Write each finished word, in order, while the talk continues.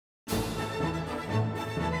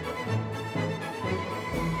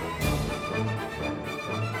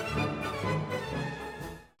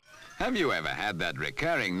Have you ever had that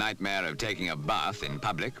recurring nightmare of taking a bath in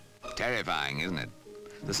public? Terrifying, isn't it?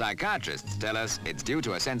 The psychiatrists tell us it's due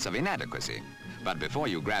to a sense of inadequacy. But before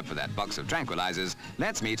you grab for that box of tranquilizers,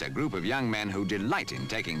 let's meet a group of young men who delight in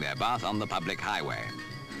taking their bath on the public highway.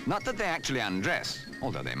 Not that they actually undress,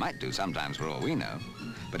 although they might do sometimes for all we know.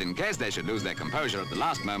 But in case they should lose their composure at the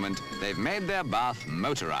last moment, they've made their bath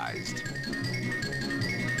motorized.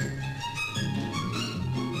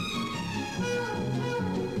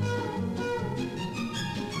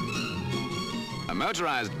 A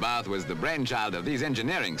motorized bath was the brainchild of these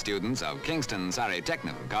engineering students of Kingston Surrey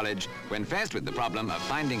Technical College when faced with the problem of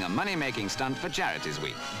finding a money-making stunt for Charities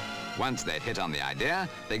Week. Once they'd hit on the idea,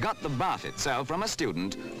 they got the bath itself from a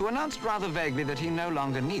student who announced rather vaguely that he no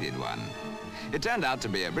longer needed one. It turned out to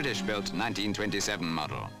be a British-built 1927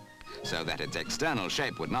 model. So that its external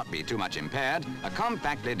shape would not be too much impaired, a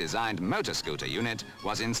compactly designed motor scooter unit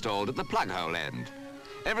was installed at the plug hole end.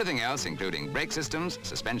 Everything else, including brake systems,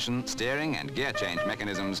 suspension, steering and gear change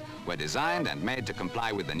mechanisms, were designed and made to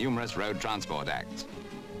comply with the numerous Road Transport Acts.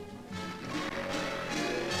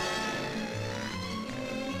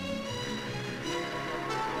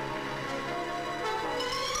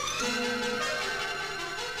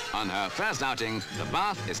 On her first outing, the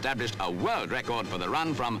Bath established a world record for the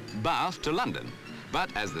run from Bath to London.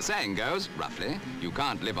 But as the saying goes, roughly, you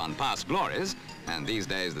can't live on past glories, and these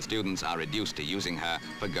days the students are reduced to using her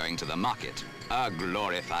for going to the market, a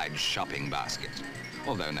glorified shopping basket.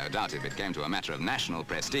 Although no doubt if it came to a matter of national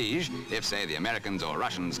prestige, if, say, the Americans or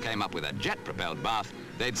Russians came up with a jet-propelled bath,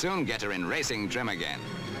 they'd soon get her in racing trim again.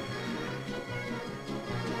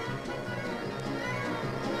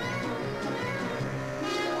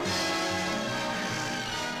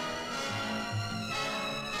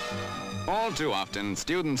 All too often,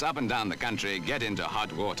 students up and down the country get into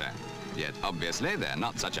hot water. Yet obviously they're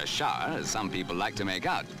not such a shower as some people like to make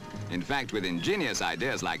out. In fact, with ingenious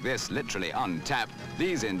ideas like this literally on tap,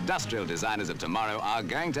 these industrial designers of tomorrow are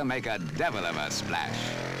going to make a devil of a splash.